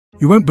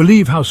You won't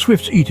believe how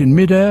swifts eat in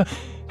midair.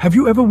 Have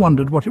you ever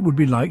wondered what it would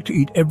be like to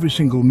eat every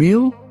single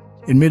meal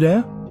in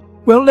midair?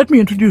 Well, let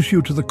me introduce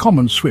you to the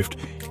common swift,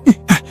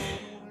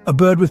 a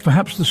bird with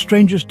perhaps the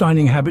strangest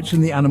dining habits in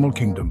the animal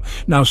kingdom.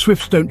 Now,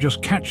 swifts don't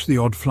just catch the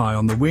odd fly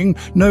on the wing.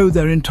 No,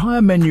 their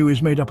entire menu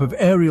is made up of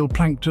aerial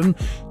plankton,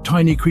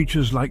 tiny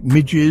creatures like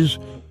midges,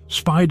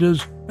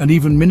 spiders, and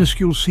even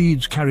minuscule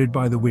seeds carried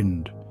by the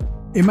wind.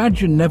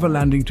 Imagine never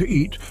landing to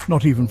eat,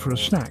 not even for a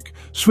snack.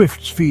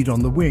 Swifts feed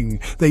on the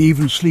wing. They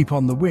even sleep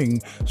on the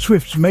wing.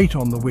 Swifts mate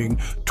on the wing.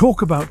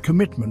 Talk about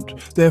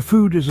commitment. Their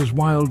food is as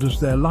wild as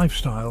their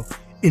lifestyle.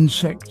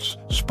 Insects,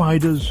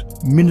 spiders,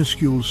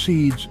 minuscule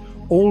seeds,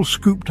 all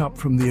scooped up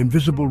from the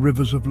invisible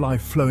rivers of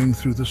life flowing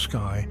through the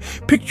sky.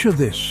 Picture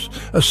this.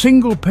 A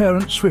single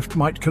parent swift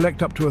might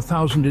collect up to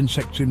 1,000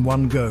 insects in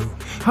one go.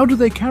 How do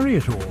they carry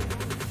it all?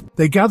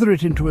 They gather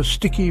it into a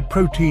sticky,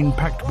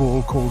 protein-packed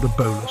ball called a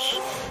bolus.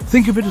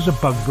 Think of it as a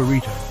bug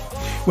burrito.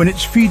 When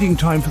it's feeding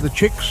time for the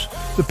chicks,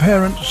 the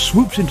parent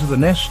swoops into the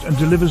nest and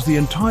delivers the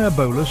entire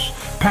bolus,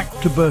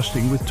 packed to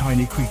bursting with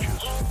tiny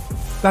creatures.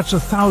 That's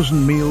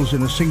 1,000 meals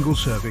in a single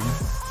serving.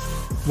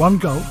 One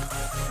gulp,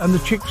 and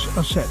the chicks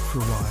are set for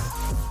a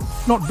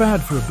while. Not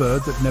bad for a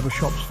bird that never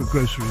shops for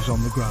groceries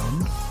on the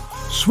ground.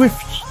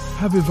 Swifts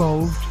have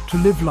evolved to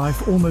live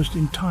life almost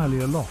entirely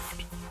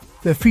aloft.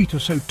 Their feet are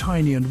so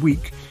tiny and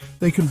weak,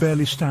 they can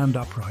barely stand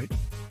upright.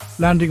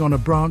 Landing on a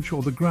branch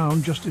or the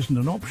ground just isn't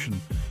an option,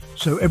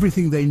 so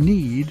everything they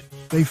need,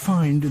 they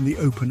find in the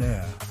open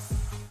air,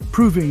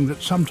 proving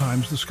that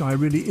sometimes the sky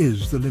really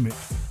is the limit.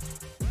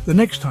 The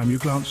next time you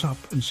glance up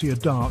and see a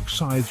dark,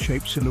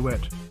 scythe-shaped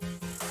silhouette,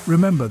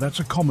 remember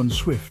that's a common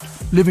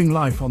swift, living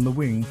life on the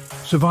wing,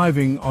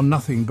 surviving on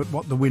nothing but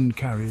what the wind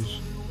carries.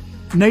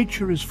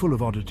 Nature is full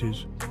of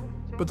oddities,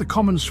 but the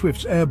common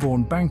swift's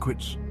airborne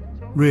banquets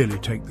really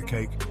take the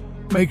cake.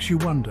 Makes you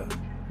wonder,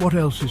 what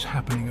else is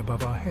happening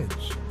above our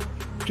heads,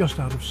 just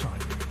out of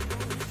sight?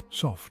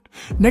 Soft.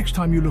 Next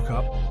time you look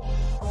up,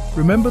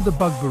 remember the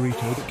bug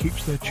burrito that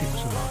keeps their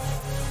chicks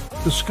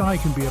alive. The sky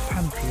can be a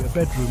pantry, a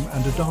bedroom,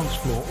 and a dance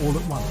floor all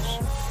at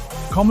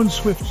once. Common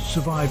swifts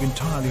survive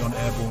entirely on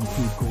airborne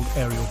food called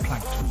aerial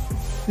plankton.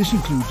 This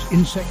includes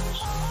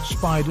insects,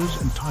 spiders,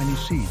 and tiny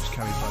seeds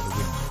carried by the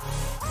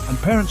wind. And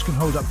parents can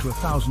hold up to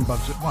 1,000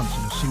 bugs at once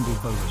in a single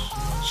bolus.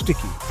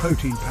 Sticky,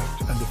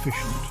 protein-packed, and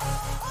efficient.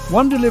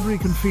 One delivery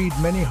can feed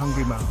many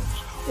hungry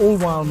mouths, all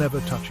while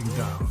never touching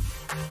down.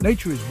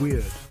 Nature is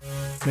weird.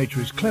 Nature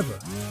is clever,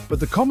 but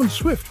the common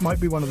swift might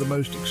be one of the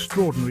most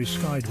extraordinary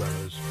sky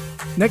dwellers.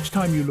 Next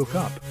time you look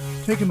up,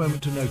 take a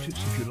moment to notice.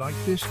 If you like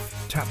this,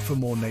 tap for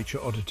more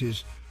nature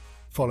oddities,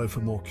 follow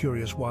for more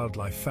curious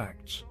wildlife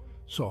facts.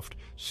 Soft,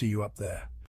 see you up there.